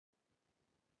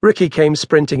Ricky came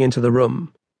sprinting into the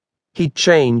room. He'd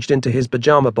changed into his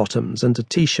pyjama bottoms and a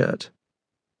t-shirt.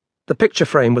 The picture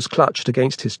frame was clutched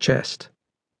against his chest.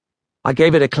 "I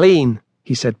gave it a clean,"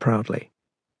 he said proudly.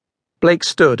 Blake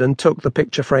stood and took the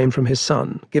picture frame from his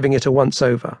son, giving it a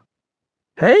once-over.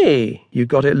 "Hey, you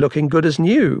got it looking good as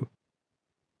new."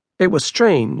 It was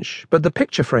strange, but the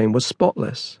picture frame was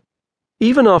spotless.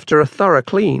 Even after a thorough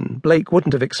clean, Blake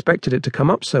wouldn't have expected it to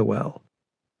come up so well.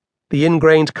 The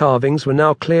ingrained carvings were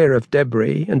now clear of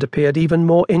debris and appeared even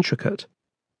more intricate.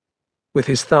 With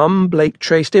his thumb, Blake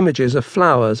traced images of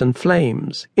flowers and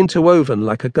flames, interwoven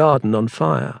like a garden on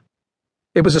fire.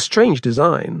 It was a strange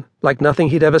design, like nothing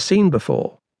he'd ever seen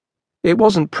before. It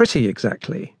wasn't pretty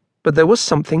exactly, but there was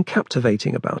something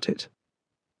captivating about it.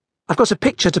 "I've got a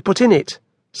picture to put in it,"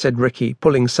 said Ricky,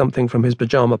 pulling something from his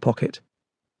pyjama pocket.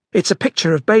 "It's a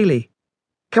picture of Bailey.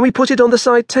 Can we put it on the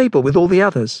side table with all the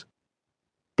others?"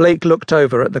 Blake looked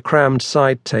over at the crammed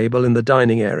side table in the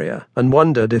dining area and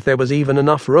wondered if there was even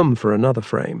enough room for another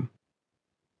frame.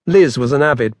 Liz was an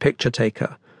avid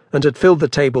picture-taker and had filled the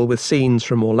table with scenes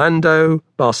from Orlando,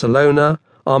 Barcelona,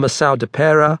 Armaçao de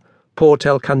Pera, Port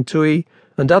El Cantui,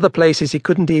 and other places he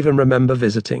couldn't even remember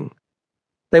visiting.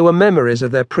 They were memories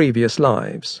of their previous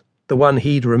lives, the one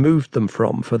he'd removed them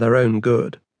from for their own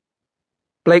good.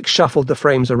 Blake shuffled the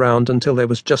frames around until there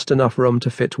was just enough room to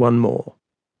fit one more.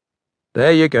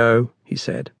 "There you go," he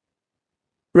said.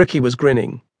 Ricky was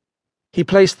grinning. He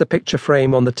placed the picture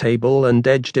frame on the table and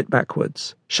edged it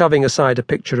backwards, shoving aside a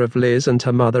picture of Liz and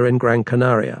her mother in Gran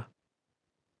Canaria.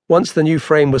 Once the new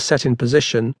frame was set in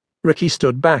position, Ricky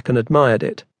stood back and admired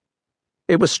it.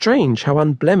 It was strange how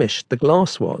unblemished the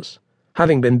glass was,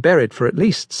 having been buried for at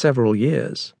least several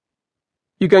years.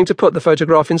 "You going to put the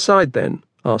photograph inside, then?"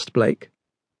 asked Blake.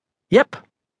 "Yep."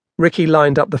 Ricky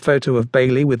lined up the photo of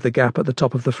Bailey with the gap at the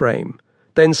top of the frame,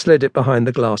 then slid it behind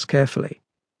the glass carefully.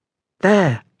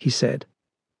 "There," he said.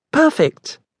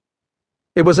 "Perfect."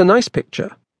 It was a nice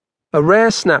picture, a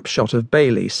rare snapshot of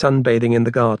Bailey sunbathing in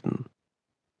the garden.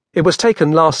 It was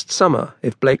taken last summer,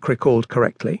 if Blake recalled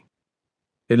correctly.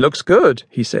 "It looks good,"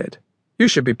 he said. "You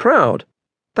should be proud.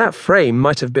 That frame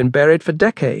might have been buried for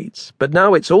decades, but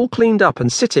now it's all cleaned up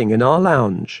and sitting in our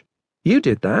lounge. You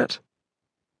did that."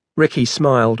 Ricky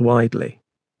smiled widely.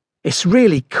 "It's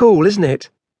really cool, isn't it?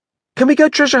 Can we go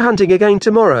treasure hunting again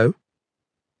tomorrow?"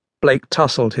 Blake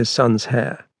tousled his son's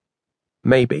hair.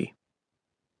 "Maybe."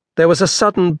 There was a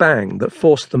sudden bang that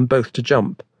forced them both to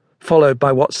jump, followed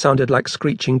by what sounded like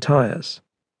screeching tires.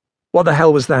 "What the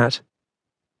hell was that?"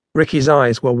 Ricky's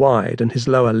eyes were wide and his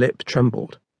lower lip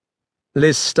trembled.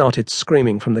 Liz started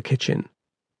screaming from the kitchen.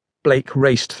 Blake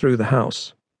raced through the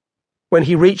house. When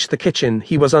he reached the kitchen,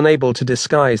 he was unable to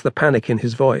disguise the panic in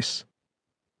his voice.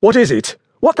 "What is it?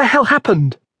 What the hell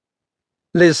happened?"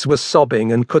 Liz was sobbing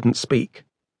and couldn't speak.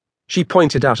 She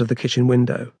pointed out of the kitchen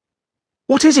window.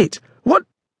 "What is it? What?"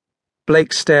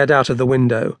 Blake stared out of the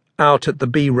window, out at the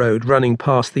B road running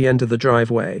past the end of the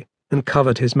driveway, and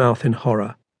covered his mouth in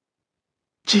horror.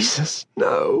 "Jesus,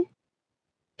 no."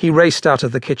 He raced out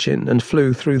of the kitchen and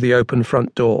flew through the open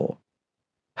front door.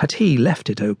 Had he left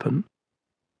it open?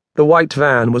 The white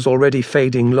van was already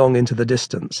fading long into the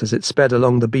distance as it sped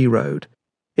along the B road,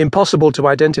 impossible to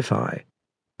identify,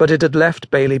 but it had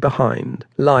left Bailey behind,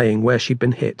 lying where she'd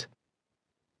been hit.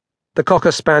 The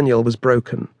Cocker Spaniel was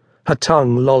broken, her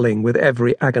tongue lolling with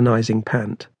every agonizing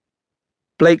pant.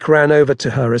 Blake ran over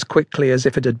to her as quickly as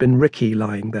if it had been Ricky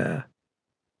lying there.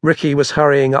 Ricky was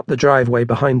hurrying up the driveway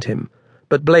behind him,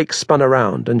 but Blake spun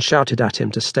around and shouted at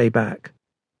him to stay back.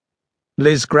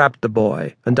 Liz grabbed the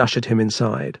boy and ushered him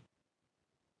inside.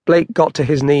 Blake got to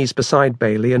his knees beside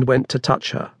Bailey and went to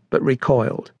touch her, but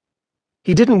recoiled.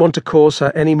 He didn't want to cause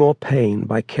her any more pain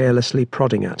by carelessly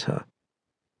prodding at her.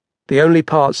 The only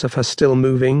parts of her still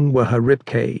moving were her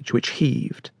ribcage, which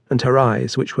heaved, and her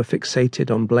eyes, which were fixated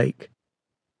on Blake.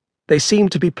 They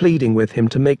seemed to be pleading with him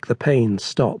to make the pain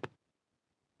stop.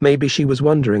 Maybe she was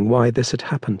wondering why this had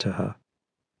happened to her.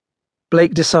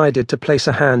 Blake decided to place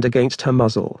a hand against her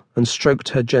muzzle and stroked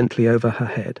her gently over her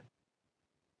head.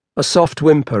 A soft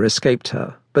whimper escaped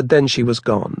her, but then she was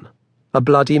gone, a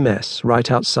bloody mess right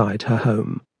outside her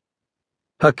home.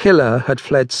 Her killer had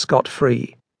fled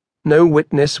scot-free, no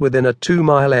witness within a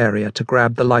 2-mile area to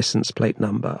grab the license plate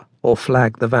number or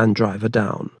flag the van driver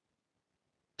down.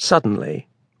 Suddenly,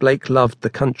 Blake loved the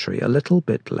country a little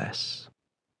bit less.